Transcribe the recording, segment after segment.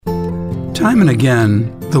Time and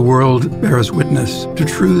again, the world bears witness to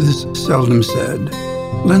truths seldom said.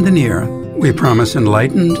 Lend an ear. We promise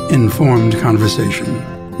enlightened, informed conversation.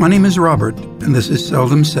 My name is Robert, and this is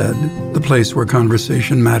Seldom Said, the place where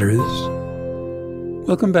conversation matters.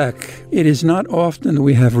 Welcome back. It is not often that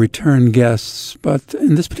we have return guests, but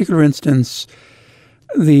in this particular instance,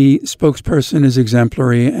 the spokesperson is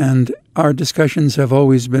exemplary, and our discussions have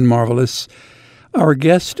always been marvelous. Our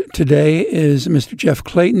guest today is Mr. Jeff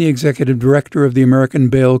Clayton, the Executive Director of the American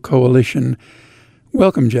Bail Coalition.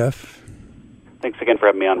 Welcome, Jeff. Thanks again for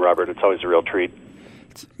having me on, Robert. It's always a real treat.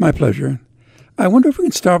 It's my pleasure. I wonder if we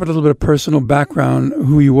can start with a little bit of personal background,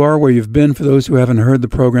 who you are, where you've been, for those who haven't heard the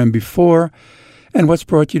program before, and what's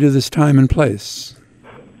brought you to this time and place.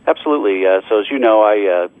 Absolutely. So as you know,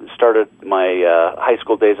 I started my high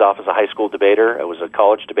school days off as a high school debater. I was a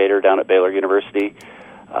college debater down at Baylor University.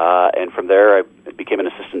 And from there, I became an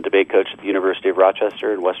assistant debate coach at the University of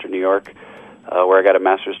Rochester in Western New York, where I got a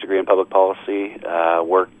master's degree in public policy,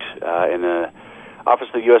 worked in the Office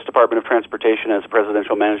of the U.S. Department of Transportation as a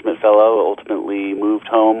presidential management fellow, ultimately moved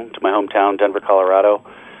home to my hometown, Denver, Colorado.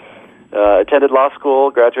 Attended law school,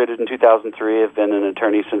 graduated in 2003. I've been an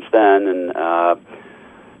attorney since then, and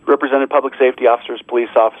represented public safety officers, police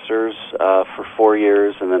officers for 4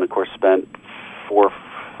 years, and then, of course, spent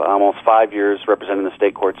almost 5 years representing the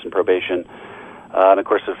state courts and probation. And, of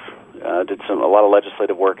course, did a lot of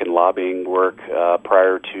legislative work and lobbying work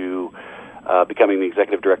prior to becoming the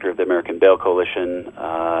executive director of the American Bail Coalition,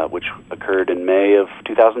 which occurred in May of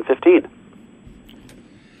 2015.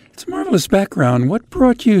 It's a marvelous background. What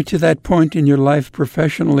brought you to that point in your life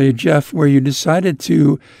professionally, Jeff, where you decided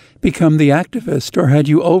to become the activist, or had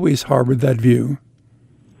you always harbored that view?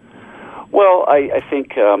 Well, I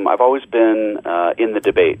think I've always been in the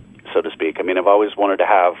debate, so to speak. I mean, I've always wanted to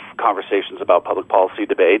have conversations about public policy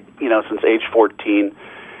debate, since age 14.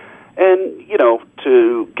 And,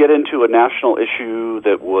 to get into a national issue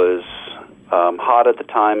that was hot at the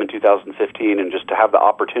time in 2015, and just to have the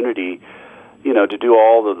opportunity, to do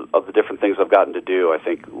all of the different things I've gotten to do, I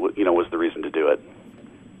think, was the reason to do it.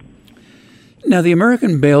 Now, the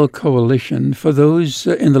American Bail Coalition, for those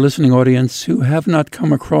in the listening audience who have not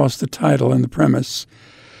come across the title and the premise,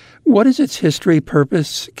 what is its history,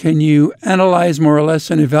 purpose? Can you analyze more or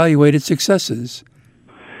less and evaluate its successes?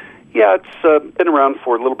 Yeah, it's been around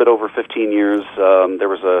for a little bit over 15 years. There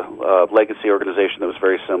was a legacy organization that was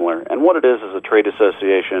very similar. And what it is a trade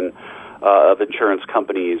association of insurance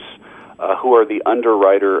companies who are the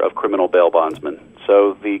underwriter of criminal bail bondsmen.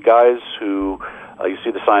 So the guys who... you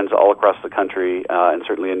see the signs all across the country, and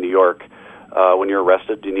certainly in New York. When you're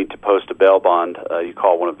arrested, you need to post a bail bond. You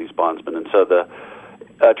call one of these bondsmen. And so the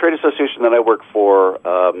trade association that I work for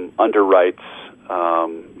underwrites,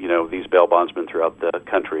 these bail bondsmen throughout the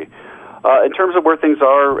country. In terms of where things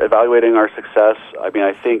are, evaluating our success, I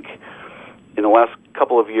think in the last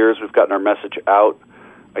couple of years we've gotten our message out.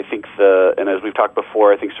 I think and as we've talked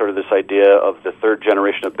before, I think sort of this idea of the third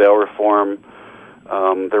generation of bail reform,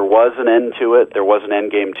 there was an end to it. There was an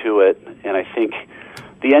end game to it. And I think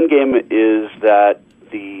the end game is that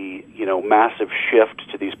the, massive shift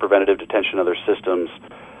to these preventative detention and other systems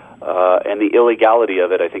and the illegality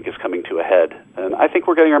of it, I think, is coming to a head. And I think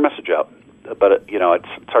we're getting our message out. But,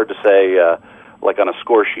 it's hard to say, like on a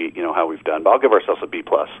score sheet, how we've done. But I'll give ourselves a B+.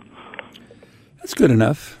 That's good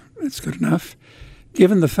enough. That's good enough.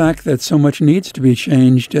 Given the fact that so much needs to be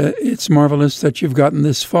changed, it's marvelous that you've gotten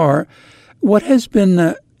this far. What has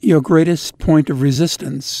been your greatest point of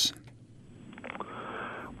resistance?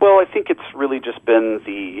 Well, I think it's really just been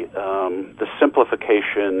the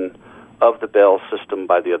simplification of the bail system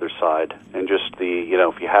by the other side, and just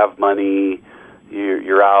if you have money,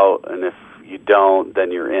 you're out, and if you don't,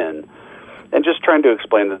 then you're in. And just trying to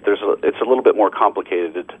explain that it's a little bit more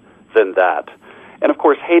complicated than that. And of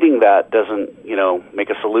course, hating that doesn't make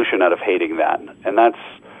a solution out of hating that, and that's.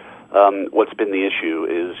 What's been the issue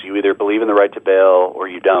is you either believe in the right to bail or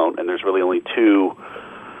you don't, and there's really only two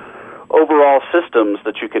overall systems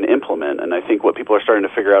that you can implement. And I think what people are starting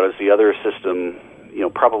to figure out is the other system,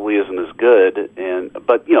 probably isn't as good,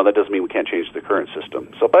 but that doesn't mean we can't change the current system.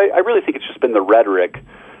 So, but I really think it's just been the rhetoric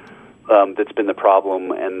that's been the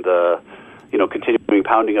problem, and the continuing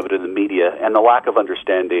pounding of it in the media, and the lack of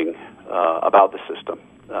understanding about the system.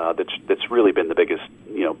 That's really been the biggest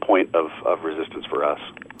point of resistance for us.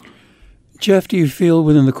 Jeff, do you feel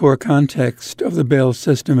within the core context of the bail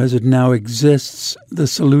system as it now exists, the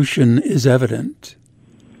solution is evident?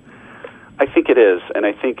 I think it is, and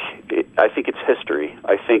I think it's history.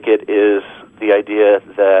 I think it is the idea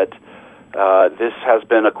that this has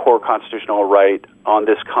been a core constitutional right on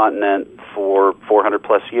this continent for 400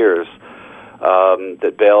 plus years.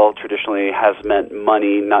 that bail traditionally has meant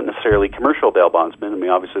money, not necessarily commercial bail bondsmen. I mean,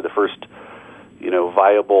 obviously the first,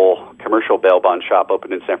 viable commercial bail bond shop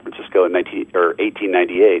opened in San Francisco in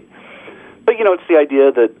 1898. But, it's the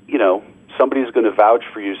idea that, somebody's going to vouch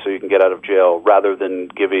for you so you can get out of jail rather than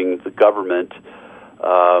giving the government,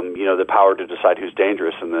 the power to decide who's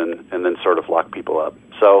dangerous and then sort of lock people up.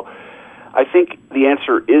 So I think the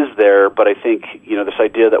answer is there, but I think, this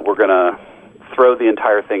idea that we're going to throw the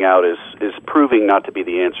entire thing out is proving not to be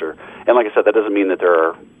the answer. And like I said, that doesn't mean that there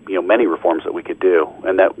are, many reforms that we could do,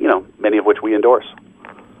 and that, many of which we endorse.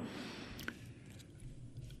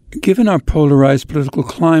 Given our polarized political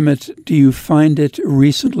climate, do you find it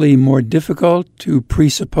recently more difficult to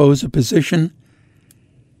presuppose a position?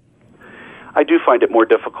 I do find it more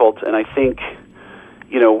difficult, and I think,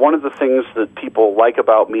 one of the things that people like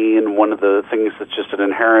about me, and one of the things that's just an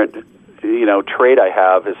inherent, trait I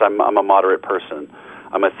have, is I'm a moderate person.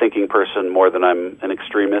 I'm a thinking person more than I'm an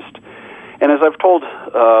extremist. And as I've told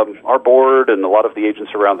our board and a lot of the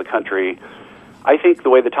agents around the country, I think the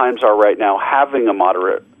way the times are right now, having a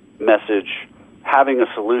moderate message, having a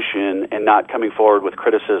solution, and not coming forward with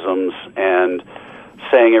criticisms and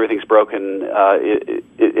saying everything's broken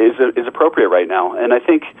is appropriate right now. And I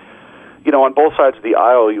think, on both sides of the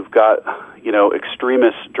aisle, you've got,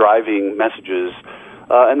 extremists driving messages,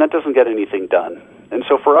 and that doesn't get anything done. And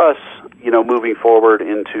so for us, moving forward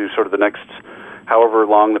into sort of the next however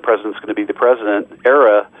long the president's going to be the president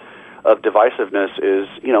era of divisiveness is,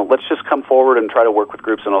 let's just come forward and try to work with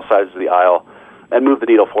groups on all sides of the aisle and move the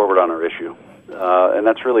needle forward on our issue. And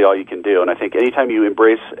that's really all you can do. And I think anytime you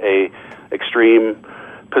embrace a extreme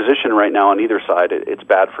position right now on either side, it's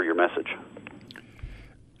bad for your message.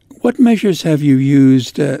 What measures have you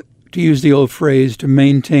used, to use the old phrase, to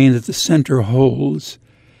maintain that the center holds?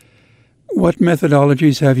 What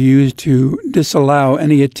methodologies have you used to disallow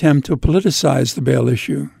any attempt to politicize the bail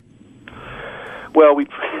issue? Well,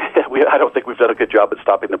 I don't think we've done a good job at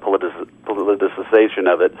stopping the politicization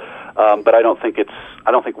of it, but I don't think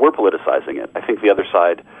we're politicizing it. I think the other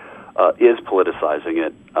side is politicizing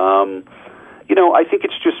it. I think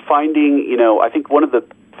it's just finding. I think one of the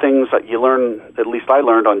things that you learn, at least I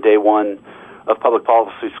learned on day one of public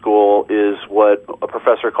policy school, is what a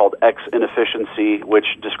professor called X inefficiency, which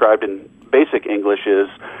described in basic English is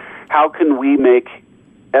how can we make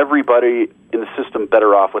everybody in the system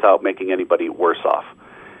better off without making anybody worse off?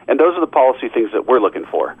 And those are the policy things that we're looking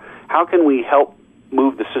for. How can we help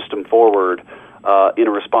move the system forward in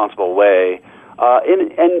a responsible way,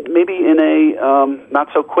 and maybe in a not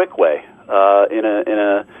so quick way, in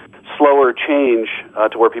a slower change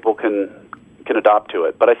to where people can adopt to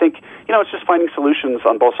it. But I think it's just finding solutions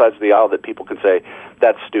on both sides of the aisle that people can say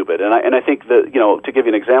that's stupid. And I think that to give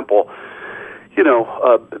you an example,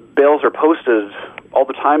 bails are posted all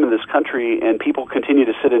the time in this country, and people continue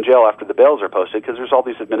to sit in jail after the bails are posted because there's all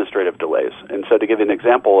these administrative delays. And so, to give you an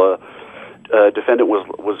example, a defendant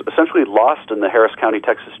was essentially lost in the Harris County,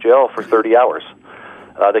 Texas jail for 30 hours.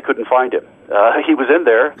 They couldn't find him. He was in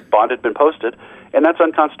there, bond had been posted, and that's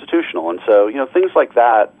unconstitutional. And so, things like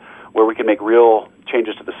that, where we can make real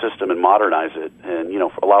changes to the system and modernize it, and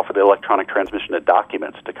allow for the electronic transmission of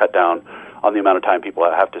documents to cut down on the amount of time people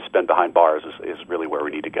have to spend behind bars is really where we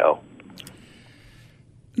need to go.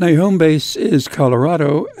 Now, your home base is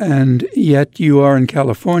Colorado, and yet you are in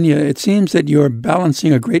California. It seems that you're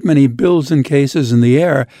balancing a great many bills and cases in the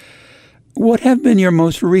air. What have been your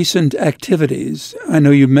most recent activities? I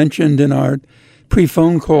know you mentioned in our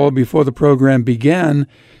pre-phone call before the program began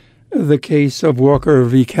the case of Walker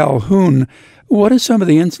v. Calhoun. What are some of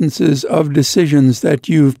the instances of decisions that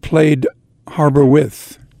you've played harbor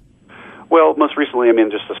with? Well, most recently,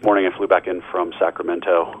 just this morning I flew back in from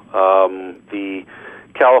Sacramento. The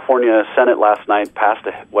California Senate last night passed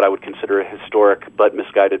what I would consider a historic but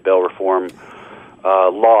misguided bail reform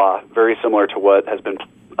law, very similar to what has been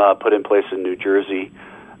put in place in New Jersey.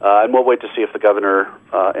 And we'll wait to see if the governor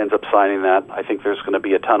ends up signing that. I think there's going to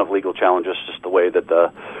be a ton of legal challenges, just the way that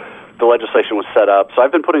the legislation was set up. So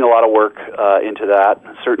I've been putting a lot of work into that.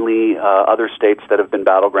 Certainly other states that have been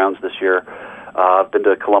battlegrounds this year. I've been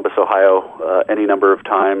to Columbus, Ohio any number of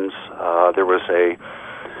times. There was a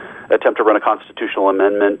attempt to run a constitutional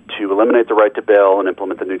amendment to eliminate the right to bail and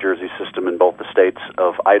implement the New Jersey system in both the states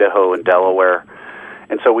of Idaho and Delaware.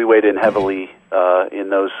 And so we weighed in heavily in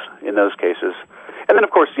those cases. And then, of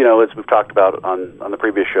course, as we've talked about on the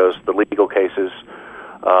previous shows, the legal cases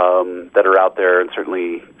that are out there. And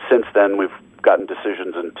certainly since then, we've gotten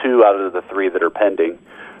decisions in 2 out of the 3 that are pending.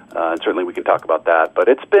 And certainly we can talk about that. But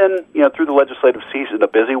it's been, through the legislative season, a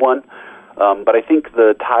busy one. But I think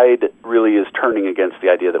the tide really is turning against the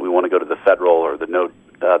idea that we want to go to the federal or the no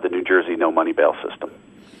the New Jersey no money bail system.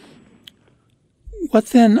 What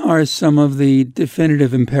then are some of the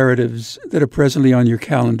definitive imperatives that are presently on your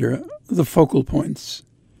calendar, the focal points?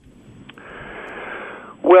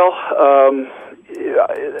 Well,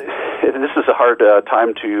 this is a hard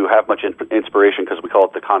time to have much inspiration because we call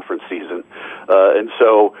it the conference season. And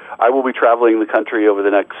so I will be traveling the country over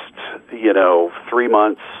the next, 3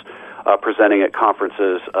 months, presenting at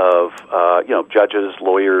conferences of, judges,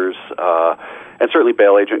 lawyers, and certainly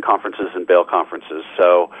bail agent conferences and bail conferences.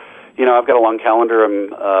 So, I've got a long calendar.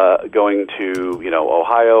 I'm going to,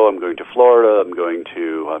 Ohio. I'm going to Florida. I'm going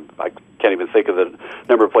to, I can't even think of the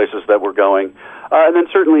number of places that we're going. And then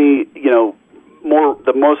certainly,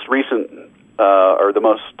 the most recent or the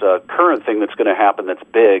most current thing that's going to happen that's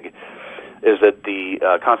big is that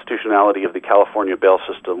the constitutionality of the California bail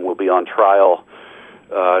system will be on trial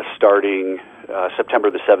starting September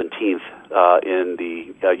the 17th in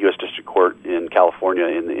the U.S. District Court in California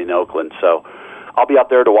in Oakland. So I'll be out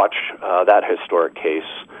there to watch that historic case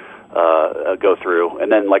go through.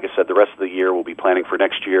 And then, like I said, the rest of the year we'll be planning for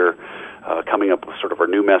next year, coming up with sort of our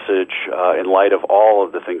new message in light of all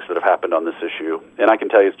of the things that have happened on this issue. And I can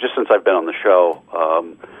tell you, just since I've been on the show,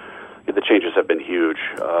 the changes have been huge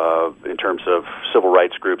in terms of civil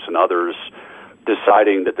rights groups and others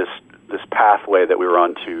deciding that this pathway that we were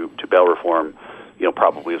on to bail reform,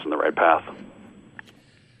 probably isn't the right path.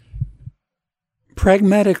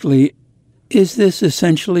 Pragmatically, is this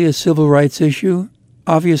essentially a civil rights issue?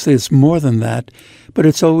 Obviously, it's more than that, but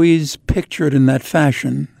it's always pictured in that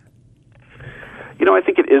fashion. I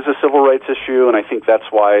think it is a civil rights issue, and I think that's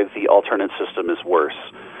why the alternate system is worse.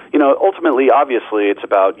 Ultimately, obviously, it's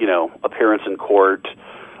about, appearance in court,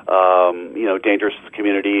 dangerous to the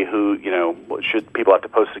community, who, should people have to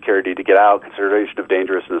post security to get out, consideration of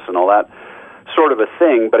dangerousness and all that sort of a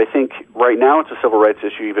thing. But I think right now it's a civil rights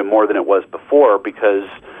issue even more than it was before, because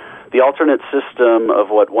the alternate system of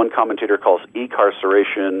what one commentator calls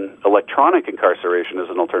e-carceration, electronic incarceration as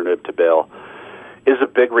an alternative to bail, is a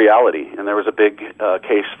big reality. And there was a big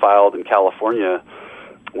case filed in California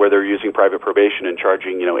where they're using private probation and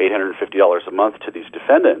charging, $850 a month to these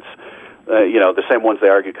defendants, the same ones they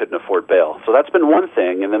argue couldn't afford bail. So that's been one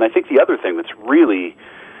thing. And then I think the other thing that's really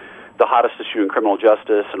the hottest issue in criminal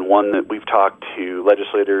justice, and one that we've talked to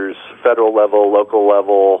legislators, federal level, local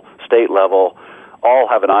level, state level, all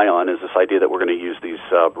have an eye on, is this idea that we're going to use these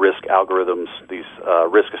risk algorithms, these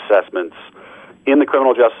risk assessments in the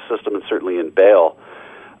criminal justice system and certainly in bail,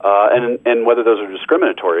 and whether those are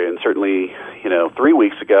discriminatory. And certainly, 3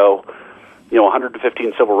 weeks ago,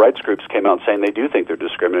 115 civil rights groups came out saying they do think they're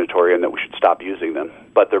discriminatory and that we should stop using them.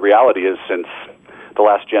 But the reality is, since the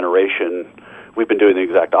last generation, we've been doing the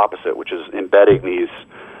exact opposite, which is embedding these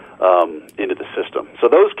into the system. So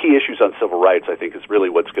those key issues on civil rights, I think, is really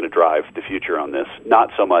what's going to drive the future on this,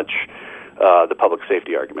 not so much the public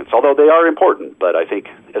safety arguments, although they are important. But I think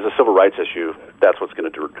as a civil rights issue, that's what's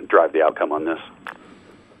going to drive the outcome on this.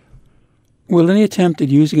 Will any attempt at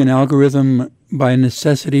using an algorithm by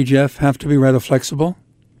necessity, Jeff, have to be rather flexible?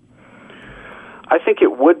 I think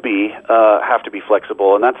it would be have to be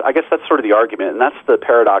flexible, and I guess that's sort of the argument, and that's the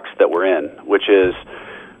paradox that we're in, which is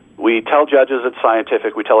we tell judges it's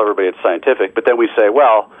scientific, we tell everybody it's scientific, but then we say,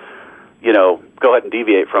 well, go ahead and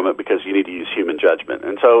deviate from it because you need to use human judgment.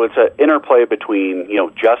 And so it's an interplay between,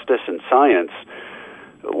 justice and science.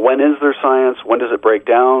 When is there science? When does it break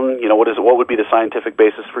down? What would be the scientific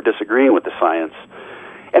basis for disagreeing with the science?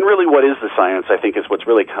 And really, what is the science, I think, is what's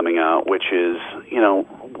really coming out, which is,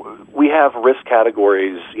 we have risk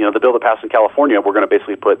categories. The bill that passed in California, we're going to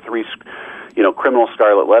basically put 3, criminal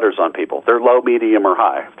scarlet letters on people. They're low, medium, or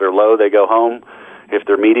high. If they're low, they go home. If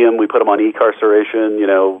they're medium, we put them on e-carceration,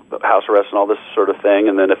 house arrest and all this sort of thing.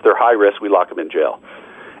 And then if they're high risk, we lock them in jail.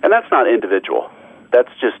 And that's not individual. That's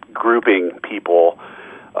just grouping people.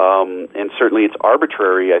 And certainly it's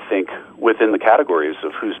arbitrary, I think, within the categories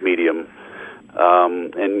of who's medium.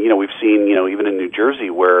 And, we've seen, even in New Jersey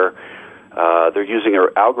where they're using an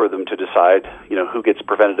algorithm to decide, who gets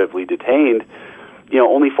preventatively detained,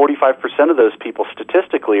 only 45% of those people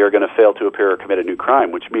statistically are going to fail to appear or commit a new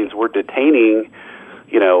crime, which means we're detaining,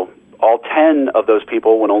 all 10 of those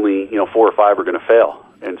people when only, 4 or 5 are going to fail.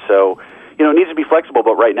 And so, it needs to be flexible,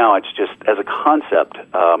 but right now it's just, as a concept,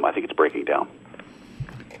 I think it's breaking down.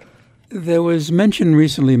 There was mention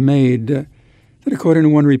recently made that according to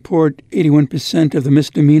one report, 81% of the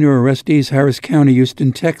misdemeanor arrestees Harris County,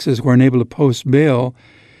 Houston, Texas, were unable to post bail.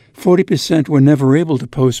 40% were never able to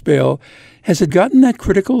post bail. Has it gotten that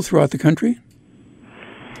critical throughout the country?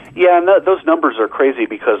 Yeah, and those numbers are crazy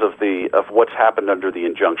because of what's happened under the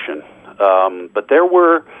injunction. But there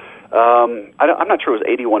were I'm not sure it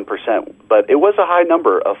was 81%, but it was a high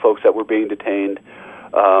number of folks that were being detained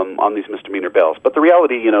on these misdemeanor bails. But the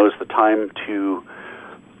reality, is the time to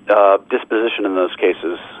disposition in those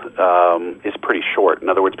cases is pretty short. In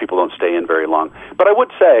other words, people don't stay in very long. But I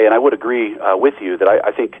would say, and I would agree with you, that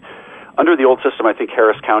I think under the old system, I think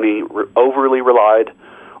Harris County overly relied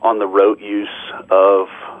on the rote use of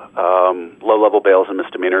low-level bails and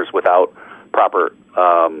misdemeanors without proper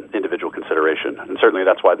individual consideration. And certainly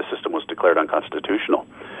that's why the system was declared unconstitutional.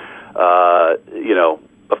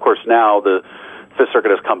 Of course, now the Fifth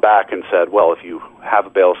Circuit has come back and said, well, if you have a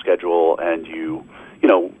bail schedule and you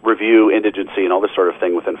review indigency and all this sort of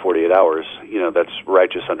thing within 48 hours, that's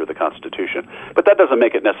righteous under the Constitution. But that doesn't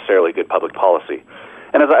make it necessarily good public policy.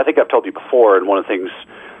 And as I think I've told you before, and one of the things,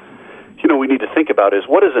 we need to think about is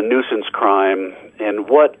what is a nuisance crime and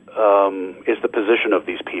what is the position of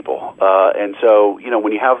these people. And so,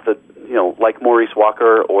 when you have like Maurice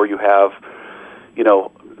Walker, or you have,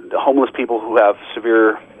 homeless people who have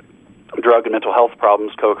severe drug and mental health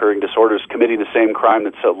problems, co-occurring disorders, committing the same crime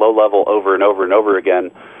that's at low level over and over and over again,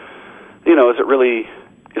 is it really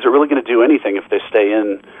going to do anything if they stay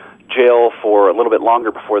in jail for a little bit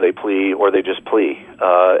longer before they plea, or they just plea?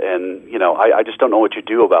 I just don't know what you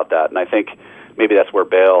do about that. And I think maybe that's where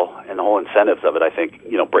bail and the whole incentives of it, I think,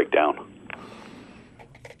 break down.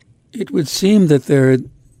 It would seem that there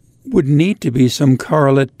would need to be some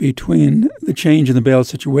correlate between the change in the bail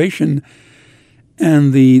situation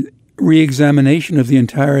and the re-examination of the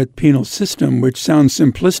entire penal system, which sounds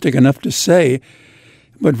simplistic enough to say,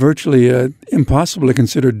 but virtually impossible to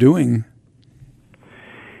consider doing.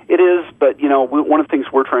 It is, but one of the things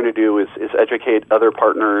we're trying to do is educate other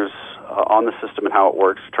partners on the system and how it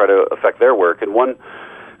works, try to affect their work. And one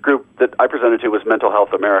group that I presented to was Mental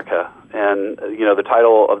Health America, and the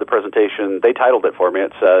title of the presentation, they titled it for me.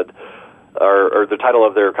 It said, or the title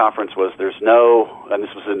of their conference was, and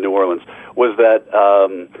this was in New Orleans, was that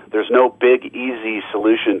there's no big, easy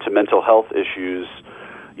solution to mental health issues,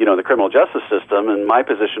 in the criminal justice system. And my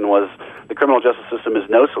position was the criminal justice system is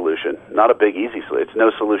no solution, not a big, easy solution. It's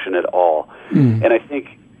no solution at all. And I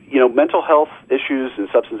think, mental health issues and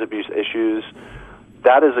substance abuse issues,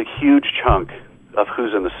 that is a huge chunk of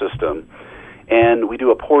who's in the system. And we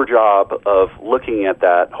do a poor job of looking at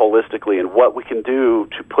that holistically and what we can do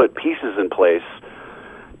to put pieces in place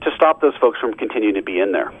to stop those folks from continuing to be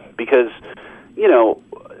in there. Because,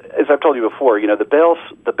 as I've told you before,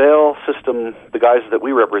 the bail system, the guys that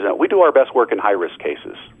we represent, we do our best work in high-risk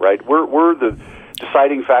cases, right? We're the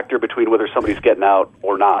deciding factor between whether somebody's getting out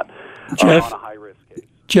or not on a high-risk case.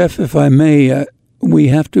 Jeff, if I may, we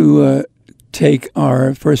have to take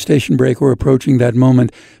our first station break. We're approaching that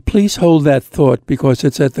moment. Please hold that thought, because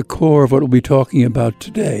it's at the core of what we'll be talking about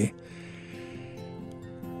today.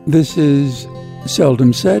 This is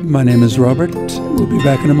Seldom Said. My name is Robert. We'll be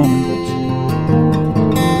back in a moment.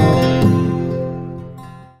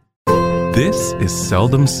 This is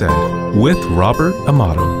Seldom Said with Robert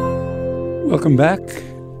Amato. Welcome back.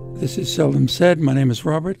 This is Seldom Said. My name is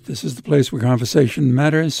Robert. This is the place where conversation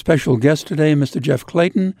matters. Special guest today, Mr. Jeff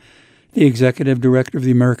Clayton, the Executive Director of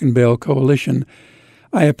the American Bail Coalition.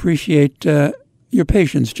 I appreciate your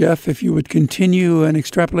patience, Jeff, if you would continue and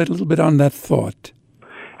extrapolate a little bit on that thought.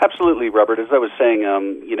 Absolutely, Robert. As I was saying,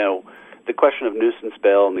 the question of nuisance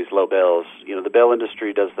bail and these low bails, the bail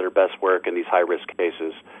industry does their best work in these high-risk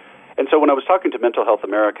cases. And so when I was talking to Mental Health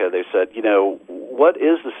America, they said, what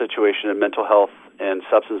is the situation in mental health and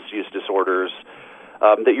substance use disorders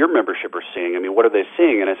that your membership are seeing? I mean, what are they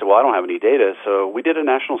seeing? And I said, well, I don't have any data. So we did a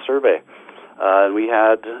national survey. And we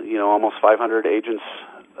had, almost 500 agents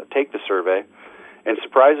take the survey. And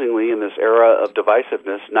surprisingly, in this era of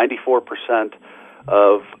divisiveness, 94%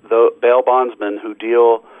 of the bail bondsmen who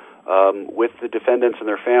deal with the defendants and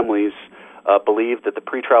their families believe that the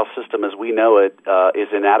pretrial system as we know it is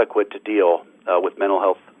inadequate to deal with mental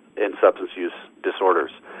health and substance use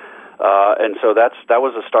disorders. And so that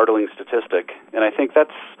was a startling statistic. And I think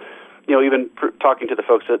that's, even talking to the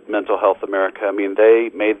folks at Mental Health America, I mean, they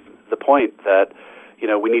made the point that,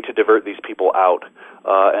 we need to divert these people out.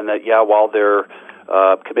 And that, while they're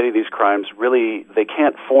committing these crimes, really they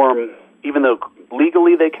can't form, even though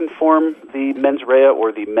legally they can form the mens rea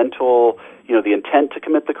or the mental, the intent to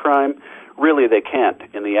commit the crime, really they can't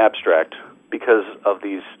in the abstract because of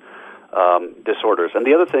these disorders. And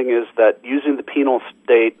the other thing is that using the penal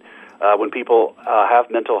state, when people have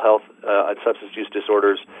mental health and substance use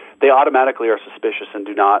disorders, they automatically are suspicious and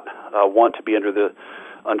do not want to be under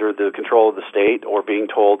the control of the state or being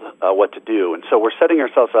told what to do. And so we're setting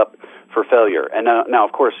ourselves up for failure. And now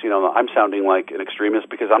of course, I'm sounding like an extremist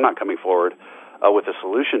because I'm not coming forward with a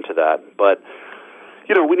solution to that. But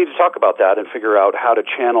We need to talk about that and figure out how to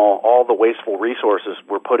channel all the wasteful resources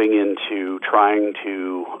we're putting into trying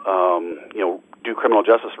to, do criminal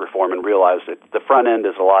justice reform and realize that the front end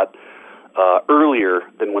is a lot earlier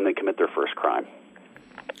than when they commit their first crime.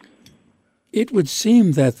 It would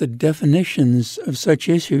seem that the definitions of such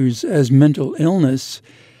issues as mental illness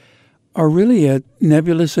are really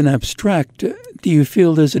nebulous and abstract. Do you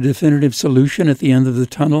feel there's a definitive solution at the end of the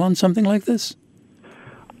tunnel on something like this?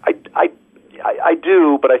 I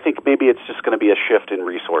do, but I think maybe it's just going to be a shift in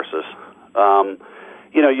resources.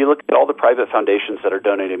 You look at all the private foundations that are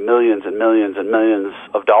donating millions and millions and millions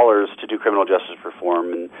of dollars to do criminal justice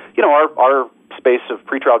reform. And, our space of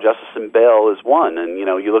pretrial justice and bail is one. And,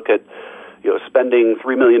 you look at, spending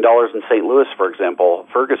 $3 million in St. Louis, for example,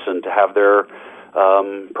 Ferguson, to have their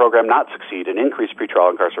program not succeed and increase pretrial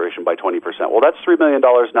incarceration by 20%. Well, that's $3 million.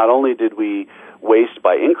 Not only did we waste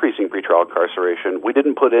by increasing pretrial incarceration, we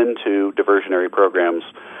didn't put into diversionary programs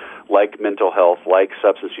like mental health, like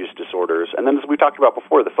substance use disorders. And then, as we talked about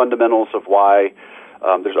before, the fundamentals of why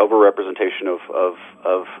there's overrepresentation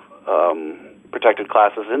of protected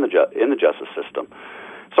classes in the justice system.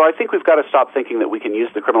 So I think we've got to stop thinking that we can use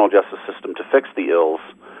the criminal justice system to fix the ills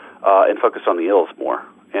and focus on the ills more.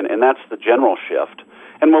 And that's the general shift.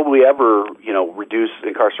 And will we ever, reduce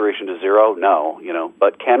incarceration to zero? No,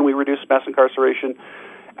 But can we reduce mass incarceration?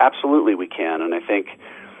 Absolutely we can. And I think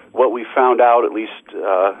what we found out, at least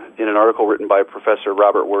in an article written by Professor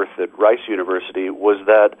Robert Worth at Rice University, was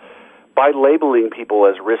that by labeling people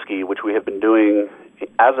as risky, which we have been doing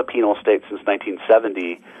as a penal state since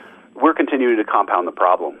 1970, we're continuing to compound the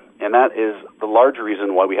problem. And that is the large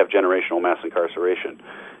reason why we have generational mass incarceration.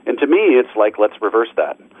 And to me, it's like, let's reverse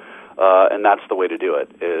that. And that's the way to do it,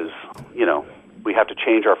 is, we have to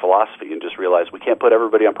change our philosophy and just realize we can't put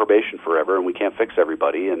everybody on probation forever and we can't fix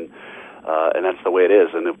everybody. And that's the way it is.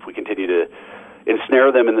 And if we continue to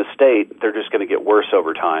ensnare them in the state, they're just going to get worse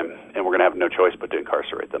over time, and we're going to have no choice but to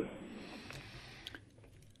incarcerate them.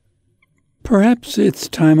 Perhaps it's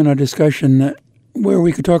time in our discussion where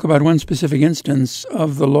we could talk about one specific instance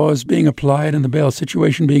of the laws being applied and the bail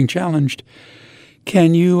situation being challenged.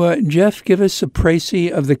 Can you, Jeff, give us a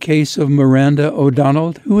précis of the case of Miranda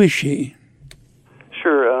O'Donnell? Who is she?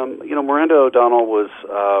 Sure. Miranda O'Donnell is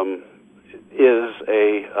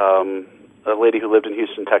a lady who lived in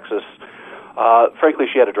Houston, Texas. Frankly,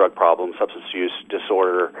 she had a drug problem, substance use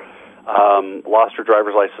disorder, lost her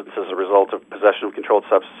driver's license as a result of possession of controlled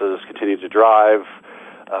substances, continued to drive,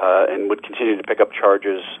 and would continue to pick up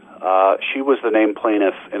charges. She was the named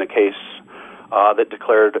plaintiff in a case that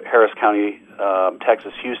declared Harris County,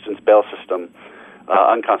 Texas, Houston's bail system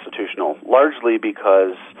unconstitutional, largely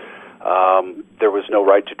because there was no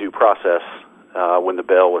right to due process when the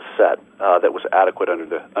bail was set that was adequate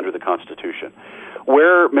under the Constitution.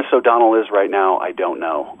 Where Miss O'Donnell is right now, I don't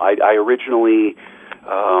know. I originally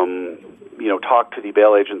talked to the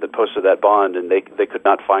bail agent that posted that bond, and they could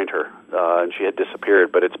not find her, and she had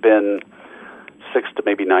disappeared. But it's been 6 to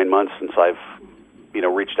maybe 9 months since I've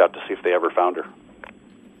reached out to see if they ever found her.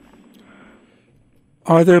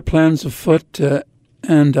 Are there plans afoot,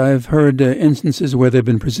 and I've heard instances where they've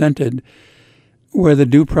been presented, where the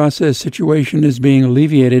due process situation is being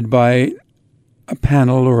alleviated by a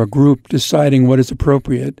panel or a group deciding what is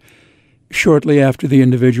appropriate shortly after the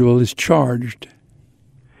individual is charged?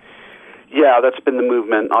 Yeah, that's been the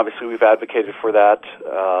movement. Obviously, we've advocated for that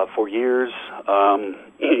for years.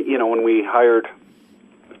 When we hired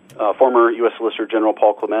former U.S. Solicitor General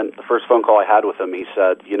Paul Clement, the first phone call I had with him, he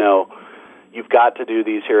said, you've got to do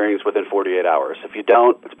these hearings within 48 hours. If you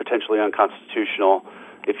don't, it's potentially unconstitutional.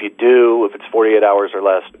 If you do, if it's 48 hours or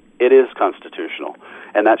less, it is constitutional.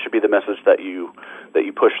 And that should be the message that you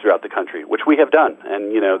push throughout the country, which we have done.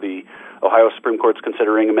 And, the Ohio Supreme Court's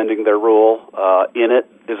considering amending their rule. In it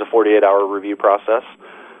is a 48-hour review process.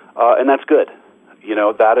 And that's good.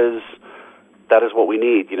 That is what we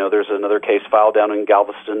need. There's another case filed down in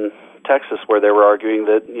Galveston, Texas, where they were arguing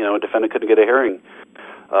that, a defendant couldn't get a hearing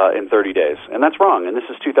in 30 days. And that's wrong. And this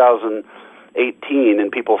is 2018,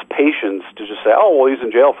 and people's patience to just say, oh, well, he's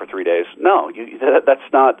in jail for 3 days. No, that's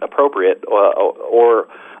not appropriate or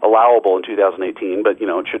allowable in 2018, but,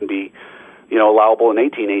 it shouldn't be, allowable in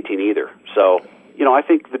 1818 either. So, I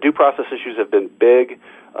think the due process issues have been big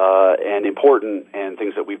and important, and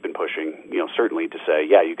things that we've been pushing, certainly to say,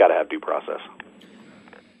 yeah, you got to have due process.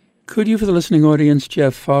 Could you, for the listening audience,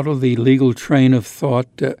 Jeff, follow the legal train of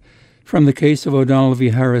thought from the case of O'Donnell v.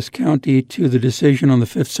 Harris County to the decision on the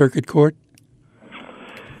Fifth Circuit Court?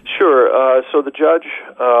 Sure. So the judge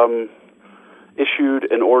issued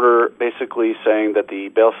an order basically saying that the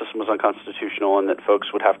bail system was unconstitutional and that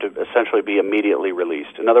folks would have to essentially be immediately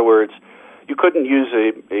released. In other words, you couldn't use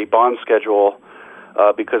a bond schedule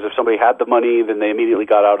because if somebody had the money, then they immediately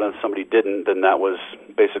got out, and if somebody didn't, then that was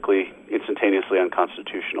basically instantaneously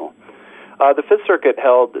unconstitutional. The Fifth Circuit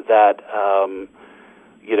held that that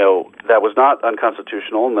was not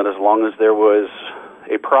unconstitutional, and that as long as there was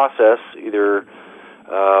a process, either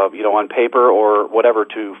on paper or whatever,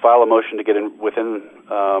 to file a motion to get in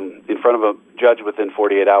front of a judge within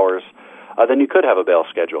 48 hours, then you could have a bail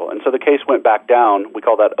schedule. And so the case went back down. We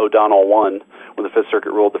call that O'Donnell 1, when the Fifth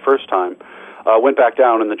Circuit ruled the first time. Went back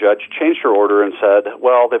down, and the judge changed her order and said,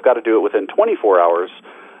 well, they've got to do it within 24 hours.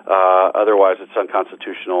 Otherwise, it's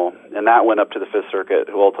unconstitutional. And that went up to the Fifth Circuit,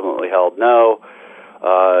 who ultimately held, no,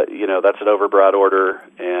 that's an overbroad order,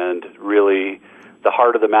 and really the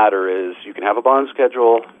heart of the matter is you can have a bond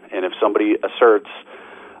schedule, and if somebody asserts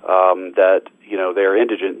that they're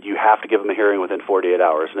indigent, you have to give them a hearing within 48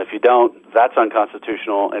 hours. And if you don't, that's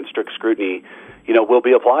unconstitutional, and strict scrutiny will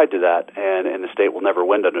be applied to that, and the state will never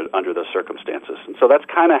win under those circumstances. And so that's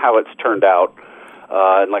kind of how it's turned out.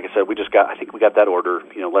 And like I said, I think we got that order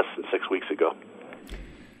less than 6 weeks ago.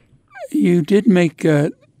 You did make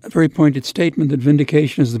a very pointed statement that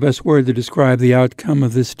vindication is the best word to describe the outcome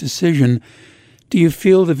of this decision. Do you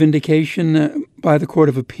feel the vindication by the Court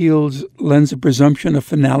of Appeals lends a presumption of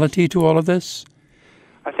finality to all of this?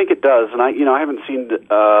 I think it does, and I haven't seen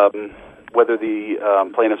whether the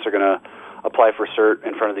plaintiffs are going to apply for cert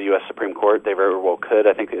in front of the U.S. Supreme Court. They very well could.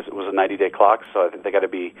 I think it was a 90-day clock, so I think they got to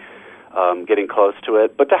be getting close to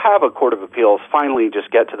it. But to have a Court of Appeals finally just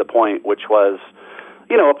get to the point, which was,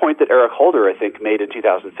 a point that Eric Holder, I think, made in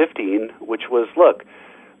 2015, which was, look,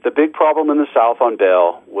 the big problem in the South on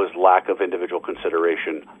bail was lack of individual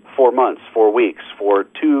consideration. 4 months, 4 weeks, for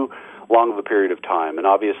too long of a period of time. And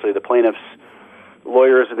obviously the plaintiffs'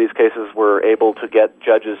 lawyers in these cases were able to get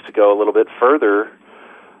judges to go a little bit further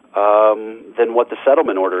than what the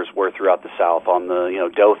settlement orders were throughout the South on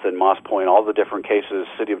the, Dothan, Moss Point, all the different cases,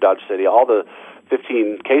 City of Dodge City, all the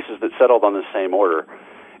 15 cases that settled on the same order.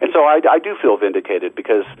 And so I do feel vindicated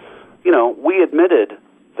because, we admitted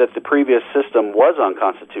that the previous system was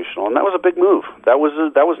unconstitutional, and that was a big move. That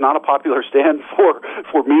was not a popular stand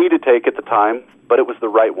for me to take at the time, but it was the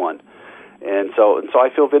right one. And so I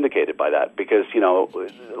feel vindicated by that because,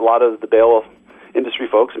 a lot of the bail industry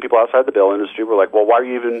folks and people outside the bail industry were like, well, why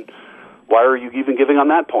are you even giving on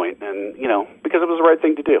that point? And, because it was the right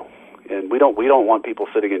thing to do. And we don't want people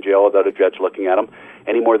sitting in jail without a judge looking at them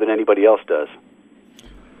any more than anybody else does.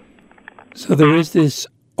 So there is this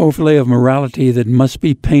overlay of morality that must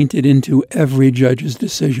be painted into every judge's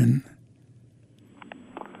decision.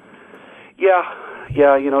 Yeah,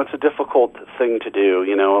 it's a difficult thing to do.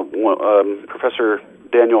 Professor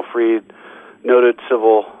Daniel Freed, noted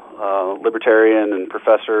civil libertarian and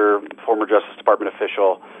professor, former Justice Department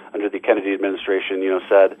official under the Kennedy administration,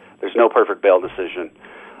 said there's no perfect bail decision.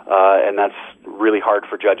 And that's really hard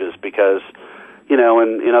for judges because,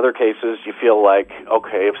 in other cases, you feel like,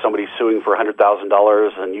 okay, if somebody's suing for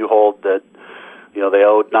 $100,000 and you hold that, they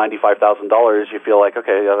owed $95,000, you feel like,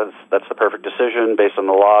 okay, that's the perfect decision based on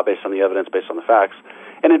the law, based on the evidence, based on the facts.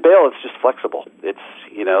 And in bail, it's just flexible. It's,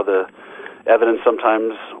 the evidence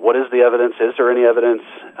sometimes, what is the evidence? Is there any evidence?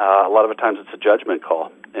 A lot of the times it's a judgment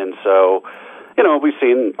call. And so, we've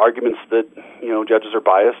seen arguments that, judges are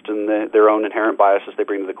biased and their own inherent biases they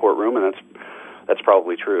bring to the courtroom, and that's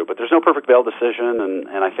probably true. But there's no perfect bail decision,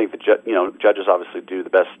 and I think that judges obviously do the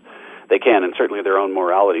best they can, and certainly their own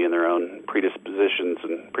morality and their own predispositions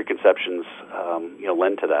and preconceptions,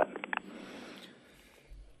 lend to that.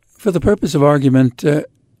 For the purpose of argument,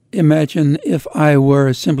 imagine if I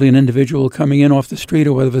were simply an individual coming in off the street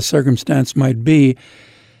or whatever the circumstance might be,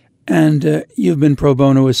 and you've been pro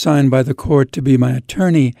bono assigned by the court to be my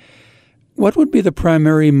attorney. What would be the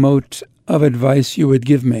primary mote of advice you would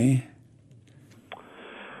give me?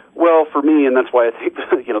 Well, for me, and that's why I think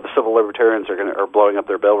the civil libertarians are blowing up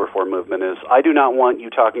their bail reform movement, is I do not want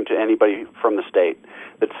you talking to anybody from the state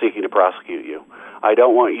that's seeking to prosecute you. I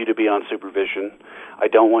don't want you to be on supervision. I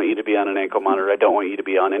don't want you to be on an ankle monitor. I don't want you to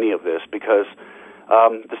be on any of this because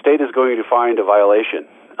the state is going to find a violation.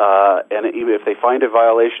 And even if they find a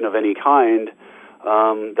violation of any kind,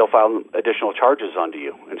 they'll file additional charges onto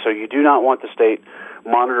you. And so you do not want the state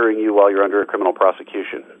monitoring you while you're under a criminal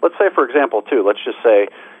prosecution. Let's say, for example, let's just say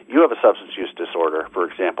you have a substance use disorder, for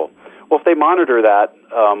example. Well, if they monitor that,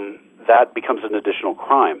 that becomes an additional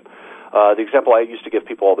crime. The example I used to give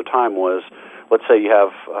people all the time was, let's say you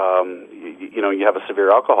have a severe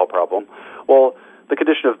alcohol problem. Well, the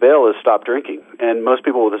condition of bail is stop drinking, and most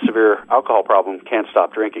people with a severe alcohol problem can't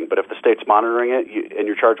stop drinking. But if the state's monitoring it and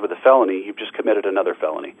you're charged with a felony, you've just committed another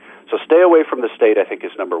felony. So stay away from the state, I think,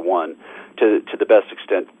 is number one, to the best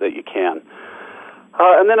extent that you can.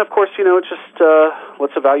 And then, of course, just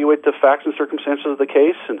let's evaluate the facts and circumstances of the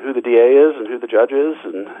case and who the DA is and who the judge is,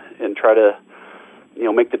 and try to,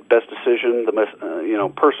 make the best decision, the most,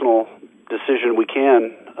 personal decision we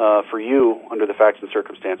can for you under the facts and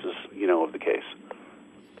circumstances, of the case.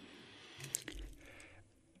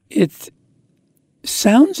 It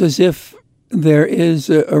sounds as if there is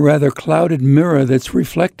a rather clouded mirror that's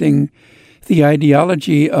reflecting the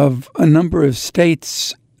ideology of a number of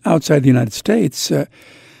states outside the United States.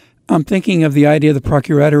 I'm thinking of the idea of the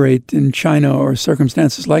procuratorate in China or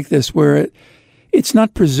circumstances like this where it's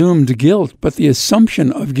not presumed guilt, but the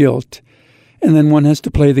assumption of guilt. And then one has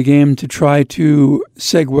to play the game to try to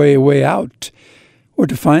segue a way out or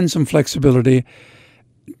to find some flexibility.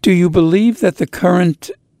 Do you believe that the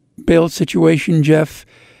current bail situation, Jeff,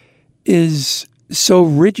 is so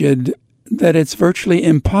rigid that it's virtually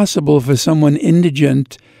impossible for someone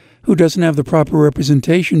indigent who doesn't have the proper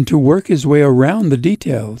representation to work his way around the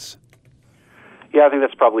details? Yeah, I think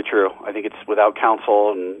that's probably true. I think it's without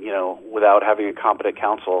counsel and, without having a competent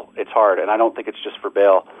counsel, it's hard. And I don't think it's just for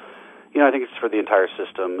bail. I think it's for the entire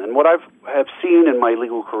system. And what have seen in my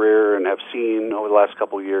legal career and have seen over the last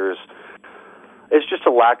couple of years is just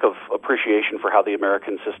a lack of appreciation for how the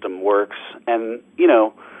American system works. And,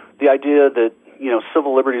 the idea that,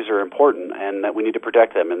 civil liberties are important and that we need to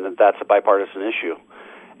protect them and that that's a bipartisan issue.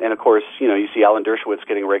 And, of course, you see Alan Dershowitz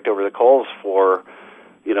getting raked over the coals for,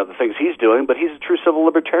 the things he's doing, but he's a true civil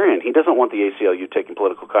libertarian. He doesn't want the ACLU taking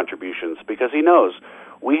political contributions because he knows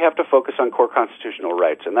we have to focus on core constitutional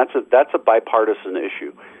rights, and that's a bipartisan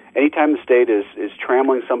issue. Anytime the state is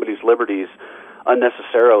trammeling somebody's liberties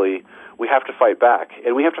unnecessarily, we have to fight back.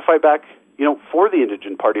 And we have to fight back, for the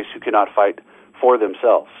indigent parties who cannot fight for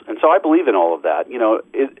themselves. And so I believe in all of that.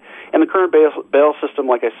 And the current bail system,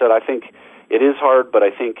 like I said, I think it is hard, but I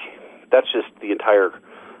think that's just the entire,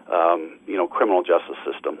 criminal justice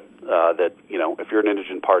system. That if you're an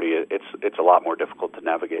indigent party, it's a lot more difficult to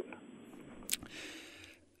navigate.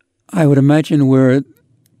 I would imagine we're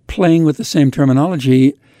playing with the same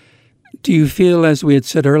terminology. Do you feel, as we had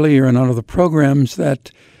said earlier in all of the programs,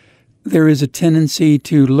 that there is a tendency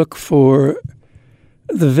to look for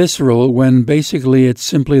the visceral when basically it's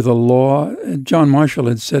simply the law? John Marshall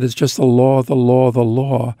had said it's just the law, the law, the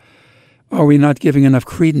law. Are we not giving enough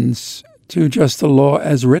credence to just the law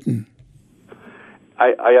as written?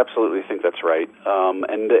 I absolutely think that's right.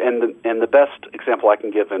 And the best example I can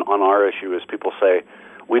give on our issue is people say,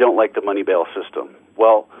 we don't like the money bail system.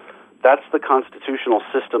 Well, that's the constitutional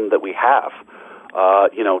system that we have.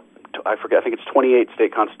 I forget, I think it's 28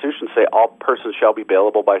 state constitutions say all persons shall be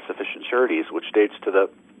bailable by sufficient sureties, which dates to the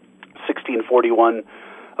 1641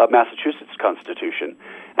 Massachusetts Constitution.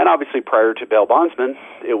 And obviously prior to bail bondsmen,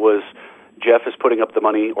 it was Jeff is putting up the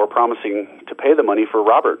money or promising to pay the money for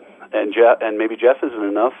Robert. And maybe Jeff isn't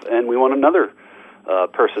enough, and we want another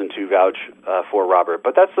person to vouch for Robert.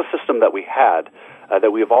 But that's the system that we had,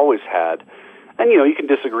 that we have always had. And, you can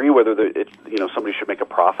disagree whether somebody should make a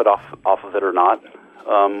profit off of it or not.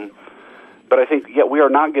 But I think, we are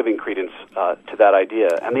not giving credence to that idea.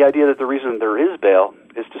 And the idea that the reason there is bail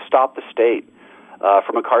is to stop the state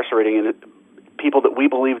from incarcerating people that we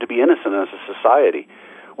believe to be innocent as a society.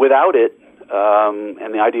 Without it,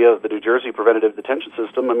 and the idea of the New Jersey preventative detention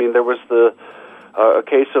system, there was a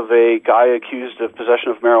case of a guy accused of possession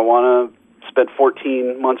of marijuana, spent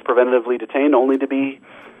 14 months preventatively detained only to be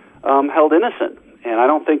held innocent. And I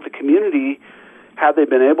don't think the community, had they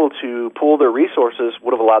been able to pool their resources,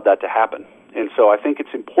 would have allowed that to happen. And so I think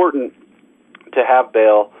it's important to have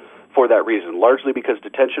bail for that reason, largely because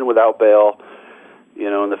detention without bail,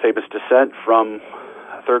 in the famous dissent from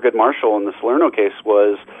Thurgood Marshall in the Salerno case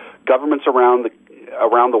was governments around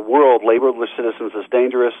the world labeled their citizens as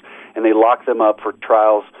dangerous, and they locked them up for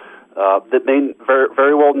trials that may very,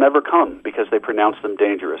 very well never come because they pronounced them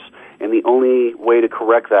dangerous. And the only way to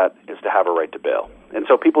correct that is to have a right to bail. And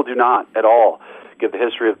so people do not at all give the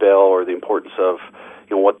history of bail or the importance of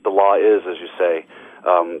what the law is, as you say,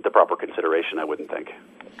 the proper consideration, I wouldn't think.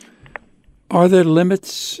 Are there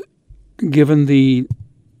limits, given the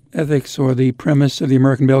ethics or the premise of the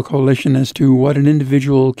American Bail Coalition, as to what an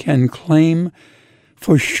individual can claim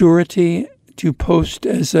for surety to post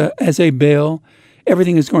as a bail?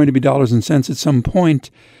 Everything is going to be dollars and cents at some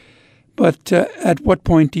point, but at what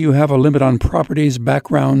point do you have a limit on properties,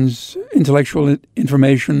 backgrounds, intellectual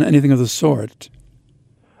information, anything of the sort?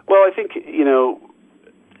 Well, I think,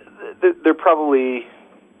 there probably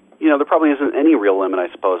isn't any real limit,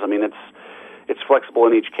 I suppose. It's flexible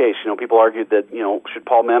in each case. People argued that, should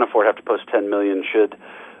Paul Manafort have to post $10 million? Should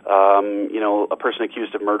A person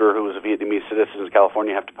accused of murder who was a Vietnamese citizen in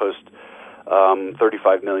California have to post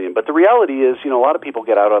 $35 million. But the reality is, a lot of people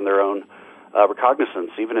get out on their own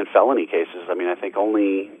recognizance, even in felony cases. I mean, I think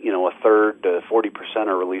only, a third to 40%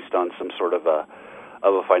 are released on some sort of a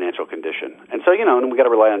financial condition. And so, and we got to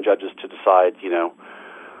rely on judges to decide,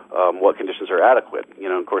 what conditions are adequate.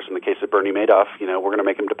 Of course, in the case of Bernie Madoff, we're going to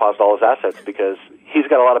make him deposit all his assets because he's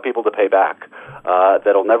got a lot of people to pay back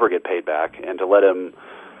that'll never get paid back, and to let him,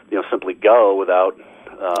 simply go without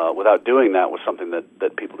doing that was something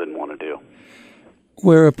that people didn't want to do.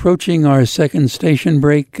 We're approaching our second station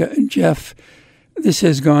break, Jeff. This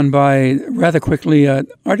has gone by rather quickly.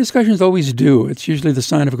 Our discussions always do. It's usually the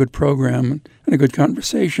sign of a good program and a good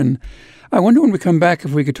conversation. I wonder when we come back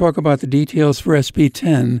if we could talk about the details for SB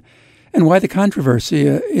 10 and why the controversy.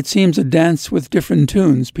 It seems a dance with different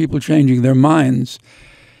tunes, people changing their minds.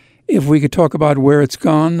 If we could talk about where it's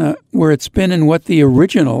gone, where it's been, and what the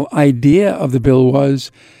original idea of the bill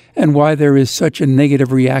was, and why there is such a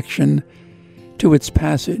negative reaction to its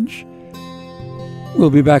passage. We'll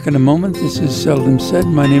be back in a moment. This is Seldom Said.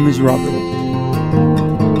 My name is Robert.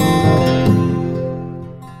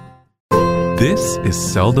 This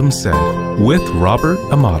is Seldom Said with Robert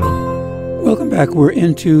Amato. Welcome back. We're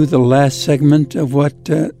into the last segment of what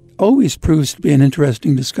always proves to be an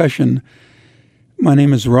interesting discussion. My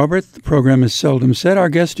name is Robert. The program is Seldom Said. Our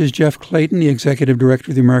guest is Jeff Clayton, the Executive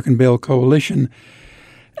Director of the American Bail Coalition.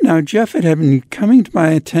 Now, Jeff, it had been coming to my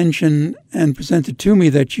attention and presented to me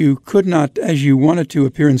that you could not, as you wanted to,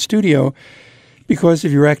 appear in studio because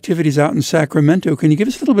of your activities out in Sacramento. Can you give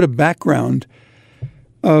us a little bit of background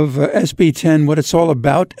of SB 10, what it's all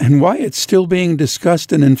about, and why it's still being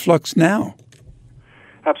discussed and in flux now?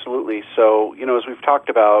 Absolutely. So, as we've talked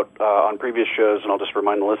about on previous shows, and I'll just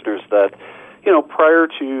remind the listeners that, prior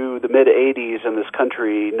to the mid-'80s in this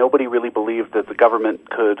country, nobody really believed that the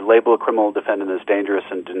government could label a criminal defendant as dangerous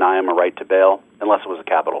and deny him a right to bail unless it was a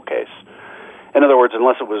capital case. In other words,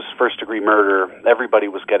 unless it was first-degree murder, everybody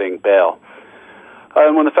was getting bail.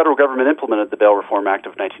 And when the federal government implemented the Bail Reform Act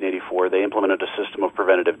of 1984, they implemented a system of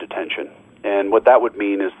preventative detention. And what that would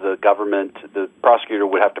mean is the prosecutor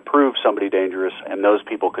would have to prove somebody dangerous, and those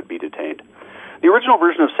people could be detained. The original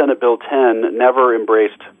version of Senate Bill 10 never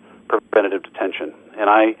embraced preventative detention. And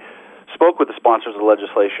I spoke with the sponsors of the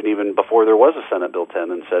legislation even before there was a Senate Bill 10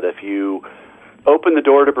 and said, if you open the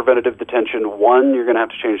door to preventative detention, one, you're going to have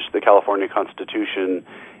to change the California Constitution,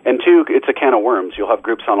 and two, it's a can of worms. You'll have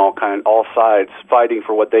groups on all sides fighting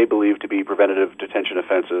for what they believe to be preventative detention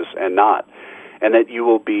offenses and not, and that you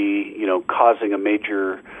will be, causing a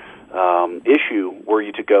major issue were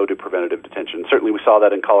you to go to preventative detention. Certainly, we saw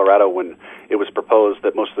that in Colorado when it was proposed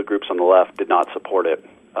that most of the groups on the left did not support it.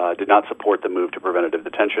 Did not support the move to preventative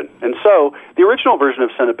detention. And so the original version of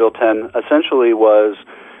Senate Bill 10 essentially was,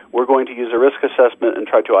 we're going to use a risk assessment and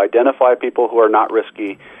try to identify people who are not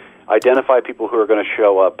risky, identify people who are going to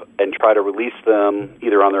show up, and try to release them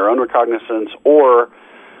either on their own recognizance or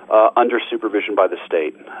under supervision by the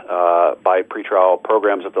state, by pretrial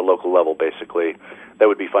programs at the local level, basically, that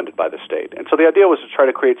would be funded by the state. And so the idea was to try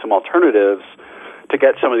to create some alternatives to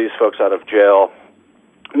get some of these folks out of jail,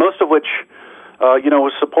 most of which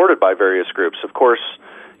was supported by various groups. Of course,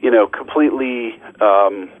 completely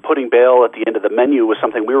putting bail at the end of the menu was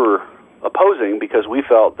something we were opposing because we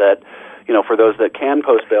felt that, for those that can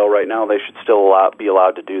post bail right now, they should still be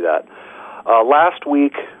allowed to do that. Last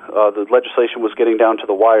week, the legislation was getting down to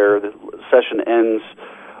the wire. The session ends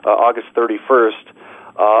August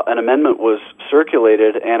 31st. An amendment was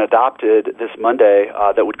circulated and adopted this Monday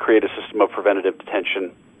that would create a system of preventative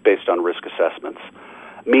detention based on risk assessments,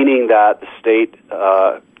 meaning that the state,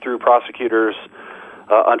 through prosecutors,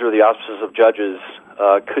 under the auspices of judges,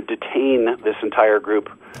 could detain this entire group,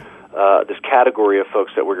 this category of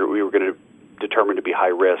folks that we were going to determine to be high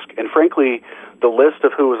risk. And frankly, the list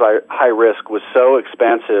of who was high risk was so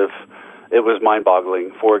expansive, it was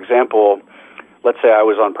mind-boggling. For example, let's say I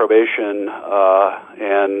was on probation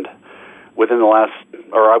and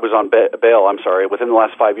I was on bail, within the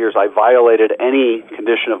last 5 years, I violated any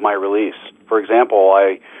condition of my release. For example,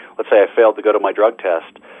 let's say I failed to go to my drug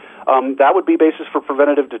test. That would be basis for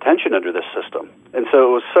preventative detention under this system. And so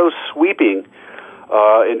it was so sweeping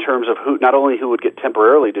in terms of not only who would get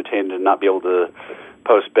temporarily detained and not be able to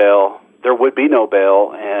post bail, there would be no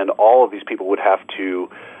bail, and all of these people would have to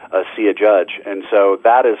see a judge. And so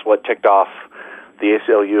that is what ticked off the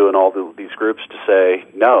ACLU and all these groups to say,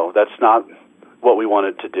 no, that's not what we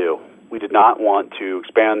wanted to do. We did not want to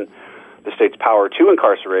expand the state's power to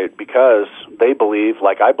incarcerate because they believe,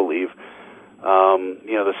 like I believe,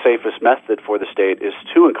 the safest method for the state is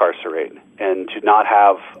to incarcerate and to not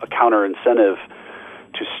have a counter incentive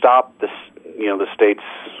to stop this, the state's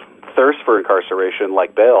thirst for incarceration,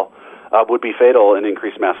 like bail, would be fatal and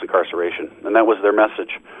increase mass incarceration. And that was their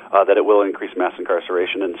message, that it will increase mass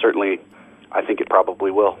incarceration, and certainly I think it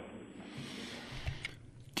probably will.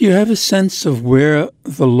 Do you have a sense of where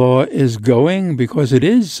the law is going? Because it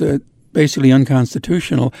is basically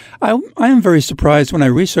unconstitutional. I am very surprised when I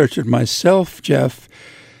researched it myself, Jeff,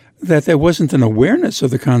 that there wasn't an awareness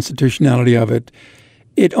of the constitutionality of it.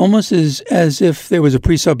 It almost is as if there was a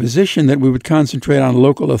presupposition that we would concentrate on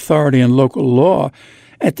local authority and local law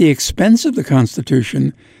at the expense of the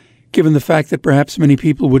Constitution, given the fact that perhaps many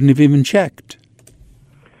people wouldn't have even checked.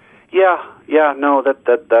 No, that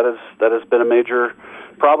has been a major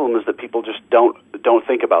problem, is that people just don't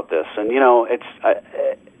think about this. And it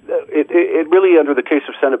really, under the case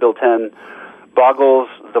of Senate Bill 10, boggles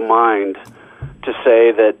the mind to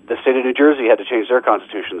say that the state of New Jersey had to change their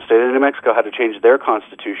constitution, the state of New Mexico had to change their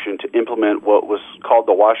constitution to implement what was called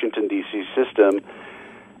the Washington, D.C. system,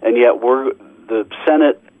 and yet the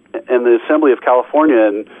Senate and the Assembly of California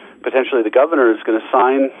and potentially the governor is going to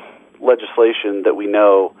sign legislation that we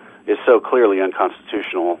know is so clearly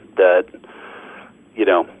unconstitutional that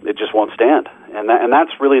it just won't stand. And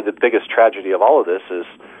that's really the biggest tragedy of all of this is,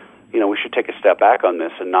 we should take a step back on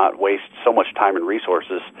this and not waste so much time and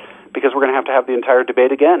resources, because we're going to have the entire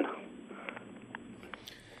debate again.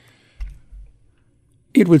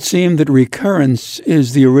 It would seem that recurrence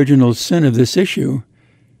is the original sin of this issue.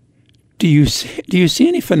 Do you see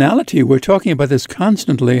any finality? We're talking about this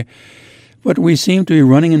constantly, but we seem to be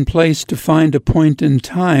running in place to find a point in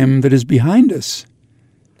time that is behind us.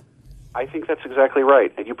 I think that's exactly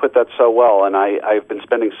right, and you put that so well, and I've been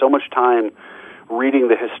spending so much time reading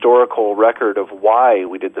the historical record of why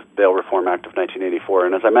we did the Bail Reform Act of 1984.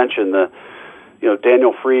 And as I mentioned,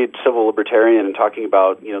 Daniel Freed, civil libertarian, and talking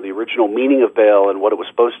about, the original meaning of bail and what it was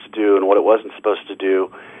supposed to do and what it wasn't supposed to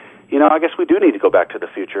do, I guess we do need to go back to the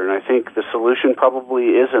future. And I think the solution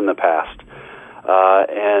probably is in the past.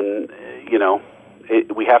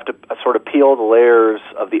 We have to sort of peel the layers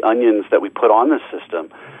of the onions that we put on this system,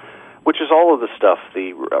 which is all of the stuff,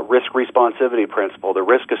 the risk responsivity principle, the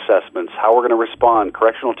risk assessments, how we're going to respond,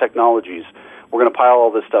 correctional technologies. We're going to pile all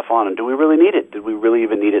this stuff on. And do we really need it? Did we really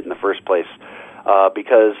even need it in the first place?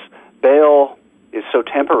 Because bail is so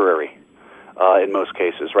temporary in most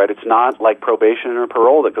cases, right? It's not like probation or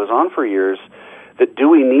parole that goes on for years. That do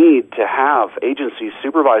we need to have agencies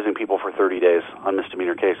supervising people for 30 days on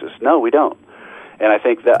misdemeanor cases? No, we don't. And I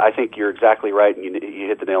think you're exactly right, and you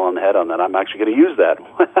hit the nail on the head on that. I'm actually going to use that.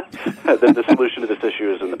 The solution to this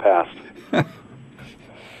issue is in the past.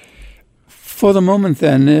 For the moment,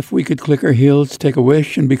 then, if we could click our heels, take a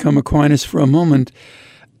wish, and become Aquinas for a moment,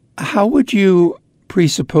 how would you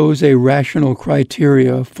presuppose a rational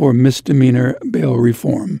criteria for misdemeanor bail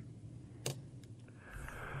reform?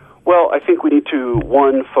 Well, I think we need to,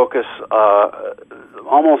 one, focus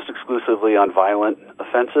almost exclusively on violent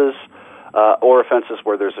offenses, or offenses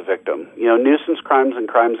where there's a victim. Nuisance crimes and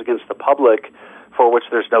crimes against the public for which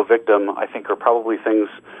there's no victim, I think, are probably things,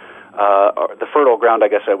 the fertile ground, I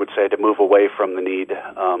guess I would say, to move away from the need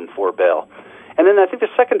for bail. And then I think the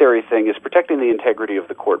secondary thing is protecting the integrity of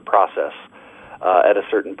the court process at a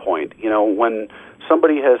certain point. When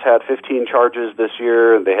somebody has had 15 charges this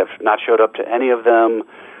year and they have not showed up to any of them,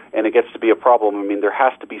 and it gets to be a problem, there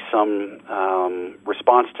has to be some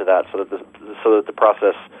response to that so that the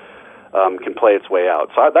process can play its way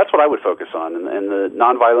out. So that's what I would focus on. And the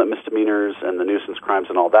nonviolent misdemeanors and the nuisance crimes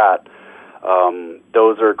and all that,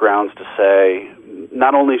 those are grounds to say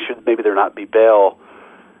not only should maybe there not be bail,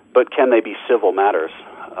 but can they be civil matters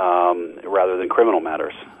rather than criminal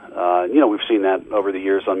matters? We've seen that over the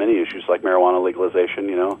years on many issues like marijuana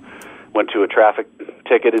legalization. Went to a traffic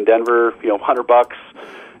ticket in Denver, $100,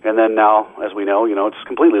 and then now, as we know, it's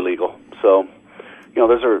completely legal. So,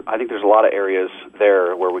 I think there's a lot of areas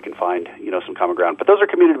there where we can find, some common ground. But those are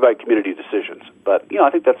community by community decisions. But, I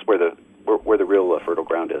think that's where the real fertile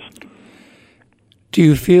ground is. Do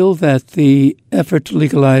you feel that the effort to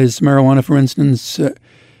legalize marijuana, for instance,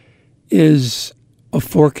 is a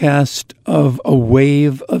forecast of a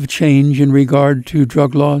wave of change in regard to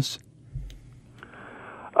drug laws?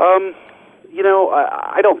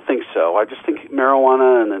 I don't think so. I just think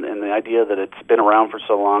marijuana and the idea that it's been around for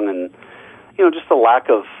so long and, just the lack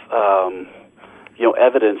of,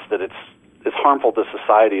 evidence that it's as harmful to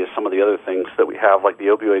society as some of the other things that we have, like the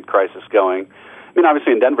opioid crisis going.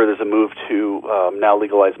 Obviously in Denver there's a move to now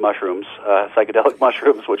legalize mushrooms, psychedelic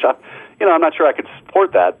mushrooms, which I'm not sure I could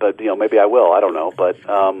support that, but maybe I will. I don't know, but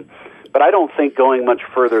I don't think going much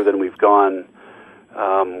further than we've gone,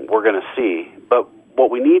 we're going to see. But what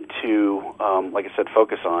we need to, like I said,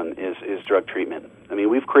 focus on is drug treatment. I mean,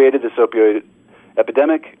 we've created this opioid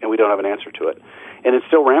epidemic, and we don't have an answer to it. And it's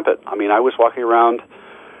still rampant. I mean, I was walking around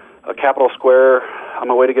Capitol Square on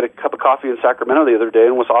my way to get a cup of coffee in Sacramento the other day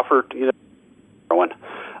and was offered, heroin.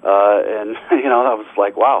 And, I was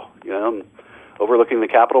like, wow, I'm overlooking the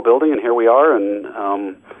Capitol building, and here we are,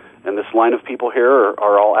 and this line of people here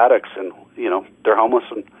are all addicts, and, they're homeless,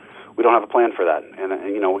 and we don't have a plan for that.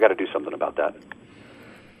 And we got to do something about that.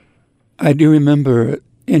 I do remember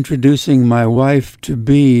introducing my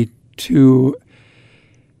wife-to-be to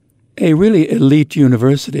a really elite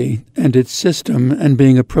university and its system, and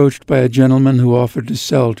being approached by a gentleman who offered to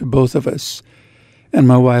sell to both of us. And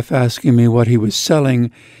my wife asking me what he was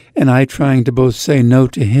selling, and I trying to both say no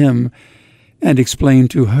to him and explain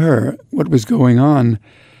to her what was going on.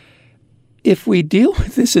 If we deal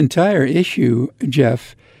with this entire issue,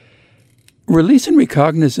 Jeff, release and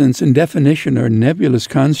recognizance and definition are nebulous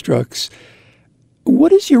constructs.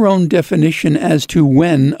 What is your own definition as to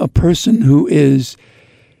when a person who is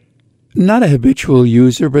not a habitual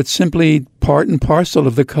user, but simply part and parcel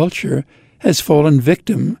of the culture, has fallen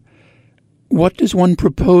victim? What does one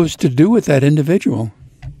propose to do with that individual?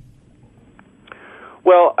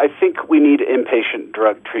 Well, I think we need inpatient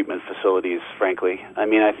drug treatment facilities, frankly. I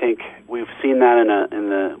mean, I think we've seen that in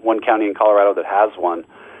the one county in Colorado that has one.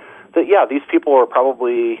 That, yeah, these people are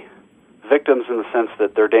probably victims in the sense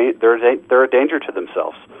that they're a danger to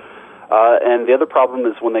themselves. And the other problem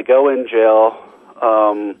is when they go in jail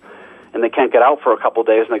and they can't get out for a couple of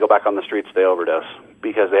days and they go back on the streets, they overdose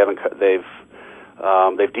because they've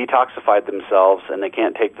detoxified themselves and they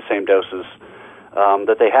can't take the same doses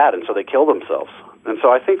that they had, and so they kill themselves. And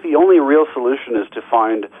so I think the only real solution is to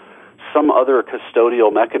find some other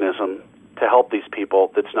custodial mechanism to help these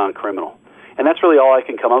people that's non-criminal. And that's really all I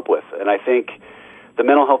can come up with. And I think the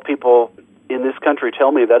mental health people in this country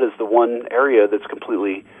tell me that is the one area that's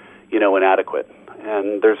completely, inadequate.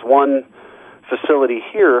 And there's one facility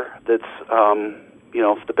here that's,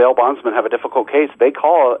 if the bail bondsmen have a difficult case, they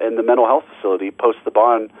call, and the mental health facility posts the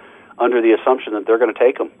bond under the assumption that they're going to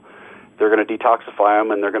take them. They're going to detoxify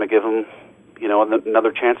them, and they're going to give them,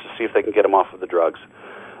 another chance to see if they can get them off of the drugs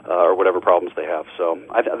or whatever problems they have. So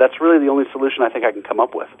that's really the only solution I think I can come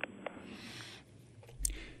up with.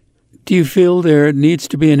 Do you feel there needs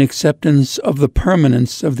to be an acceptance of the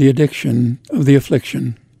permanence of the addiction, of the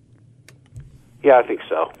affliction? Yeah, I think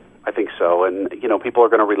so. And, people are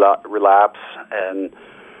going to relapse, and,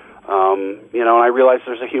 and I realize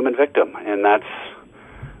there's a human victim, and that's,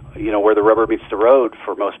 where the rubber meets the road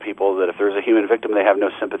for most people, that if there's a human victim, they have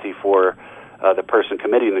no sympathy for the person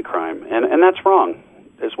committing the crime. And that's wrong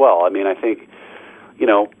as well. I mean, I think,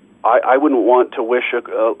 I wouldn't want to wish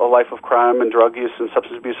a life of crime and drug use and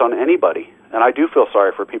substance abuse on anybody. And I do feel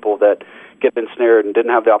sorry for people that get ensnared and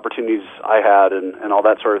didn't have the opportunities I had and all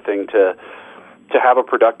that sort of thing to have a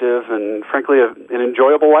productive and, frankly, an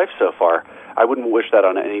enjoyable life so far. I wouldn't wish that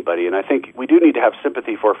on anybody. And I think we do need to have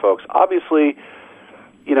sympathy for folks. Obviously,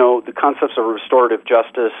 the concepts of restorative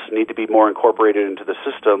justice need to be more incorporated into the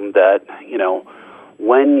system, that,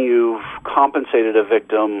 when you've compensated a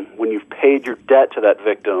victim, when you've paid your debt to that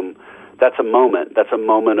victim, that's a moment. That's a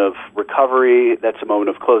moment of recovery. That's a moment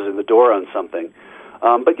of closing the door on something.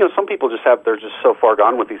 But some people they're just so far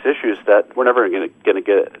gone with these issues that we're never going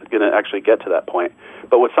to actually get to that point.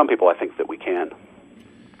 But with some people, I think that we can.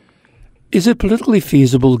 Is it politically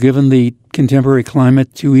feasible, given the contemporary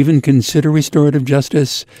climate, to even consider restorative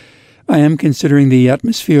justice? I am considering the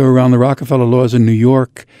atmosphere around the Rockefeller laws in New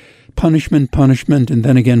York. Punishment, and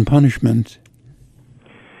then again punishment.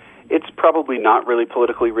 It's probably not really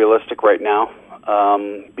politically realistic right now,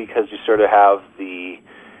 because you sort of have the,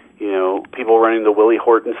 people running the Willie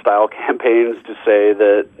Horton-style campaigns to say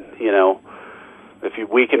that, if you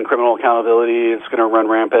weaken criminal accountability, it's going to run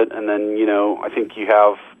rampant. And then, I think you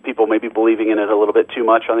have people maybe believing in it a little bit too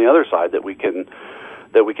much on the other side, that we can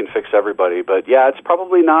fix everybody. But yeah, it's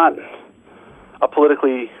probably not a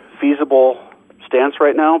politically feasible stance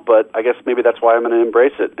right now, but I guess maybe that's why I'm going to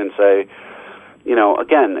embrace it and say,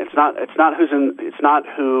 again, it's not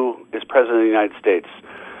who is president of the United States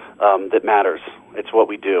that matters. It's what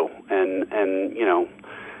we do, and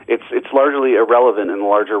it's largely irrelevant in the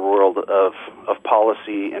larger world of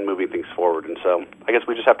policy and moving things forward. And so I guess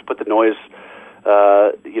we just have to put the noise,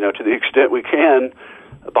 to the extent we can,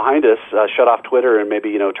 behind us, shut off Twitter and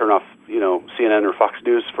maybe, turn off, CNN or Fox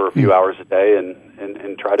News for a few hours a day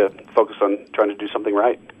and try to focus on trying to do something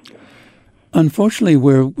right. Unfortunately,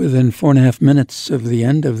 we're within 4.5 minutes of the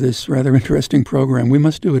end of this rather interesting program. We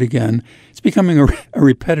must do it again. It's becoming a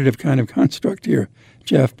repetitive kind of construct here,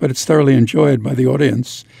 Jeff, but it's thoroughly enjoyed by the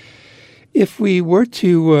audience. If we were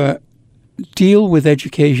to deal with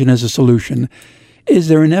education as a solution, Is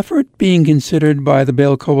there an effort being considered by the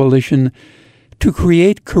Bail Coalition to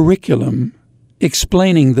create curriculum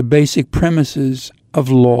explaining the basic premises of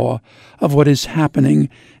law, of what is happening,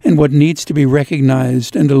 and what needs to be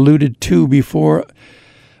recognized and alluded to before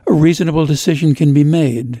a reasonable decision can be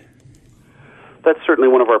made? That's certainly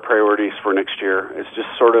one of our priorities for next year, is just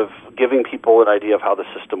sort of giving people an idea of how the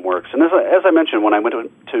system works. And as I mentioned, when I went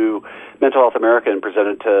to Mental Health America and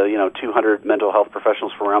presented to 200 mental health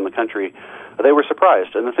professionals from around the country, they were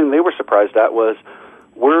surprised. And the thing they were surprised at was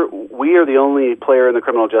we are the only player in the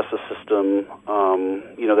criminal justice system,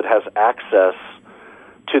 that has access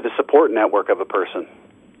to the support network of a person.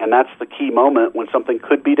 And that's the key moment when something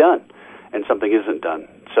could be done and something isn't done.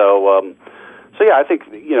 So yeah, I think,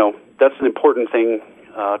 that's an important thing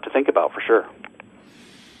to think about for sure.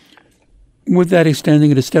 Would that, extending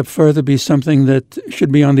it a step further, be something that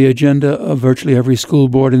should be on the agenda of virtually every school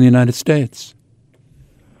board in the United States?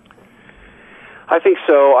 I think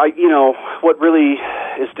so. What really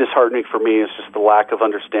is disheartening for me is just the lack of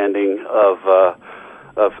understanding of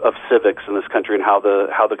civics in this country and how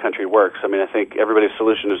the country works. I mean, I think everybody's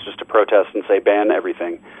solution is just to protest and say ban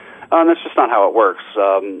everything. And that's just not how it works.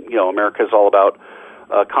 America is all about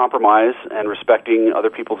compromise and respecting other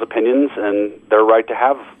people's opinions and their right to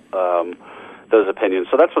have those opinions.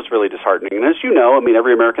 So that's what's really disheartening. And as you know,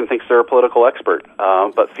 every American thinks they're a political expert,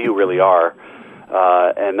 but few really are.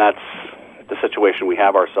 And that's the situation we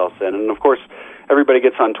have ourselves in. And of course, everybody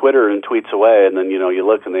gets on Twitter and tweets away, and then you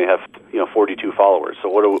look and they have 42 followers. So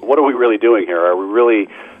what are we really doing here? Are we really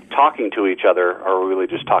talking to each other, or are we really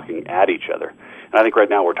just talking at each other? And I think right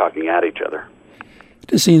now we're talking at each other. It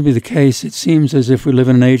does seem to be the case. It seems as if we live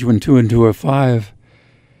in an age when 2 and 2 are 5.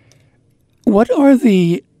 What are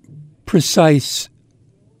the precise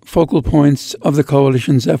focal points of the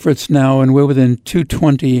coalition's efforts now, and we're within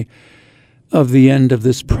 220 of the end of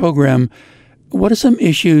this program? What are some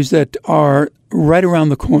issues that are right around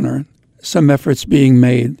the corner, some efforts being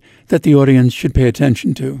made that the audience should pay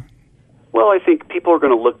attention to? Well, I think people are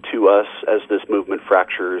going to look to us as this movement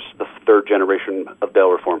fractures, the third generation of bail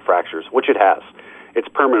reform fractures, which it has. It's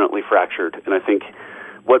permanently fractured. And I think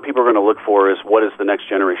what people are going to look for is what is the next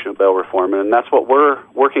generation of bail reform. And that's what we're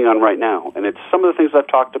working on right now. And it's some of the things I've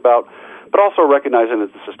talked about, but also recognizing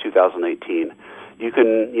that this is 2018. You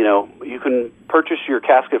can purchase your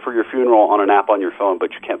casket for your funeral on an app on your phone,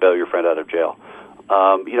 but you can't bail your friend out of jail.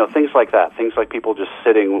 Things like that. Things like people just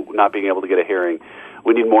sitting, not being able to get a hearing.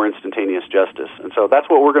 We need more instantaneous justice. And so that's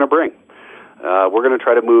what we're going to bring. We're going to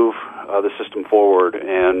try to move the system forward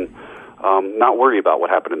and not worry about what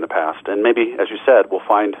happened in the past. And maybe, as you said, we'll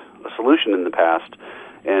find a solution in the past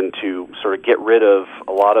and to sort of get rid of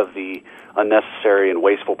a lot of the unnecessary and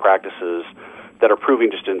wasteful practices that are proving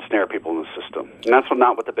just to ensnare people in the system. And that's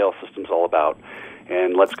not what the bail system's all about.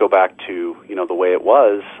 And let's go back to, the way it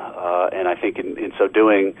was. And I think in so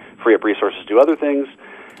doing, free up resources to do other things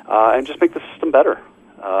and just make the system better.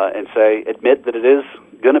 And admit that it is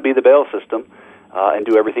going to be the bail system and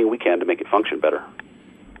do everything we can to make it function better.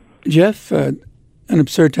 Jeff, an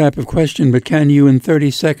absurd type of question, but can you in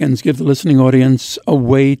 30 seconds give the listening audience a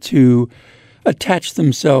way to attach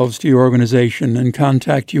themselves to your organization and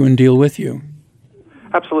contact you and deal with you?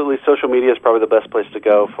 Absolutely. Social media is probably the best place to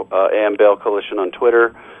go. AM Bail Coalition on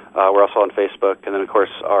Twitter. We're also on Facebook. And then, of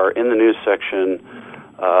course, our In the News section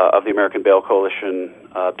of the American Bail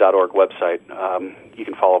Coalition.org website. You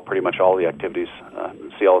can follow pretty much all the activities,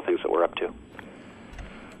 see all the things that we're up to.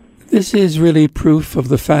 This is really proof of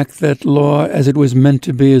the fact that law, as it was meant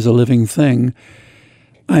to be, is a living thing.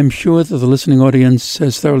 I'm sure that the listening audience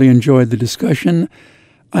has thoroughly enjoyed the discussion.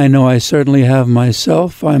 I know I certainly have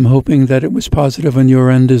myself. I'm hoping that it was positive on your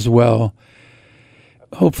end as well.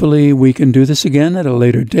 Hopefully we can do this again at a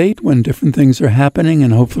later date when different things are happening,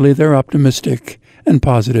 and hopefully they're optimistic and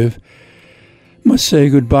positive. Must say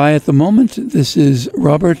goodbye at the moment. This is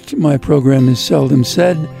Robert. My program is Seldom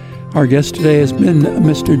Said. Our guest today has been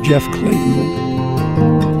Mr. Jeff Clayton.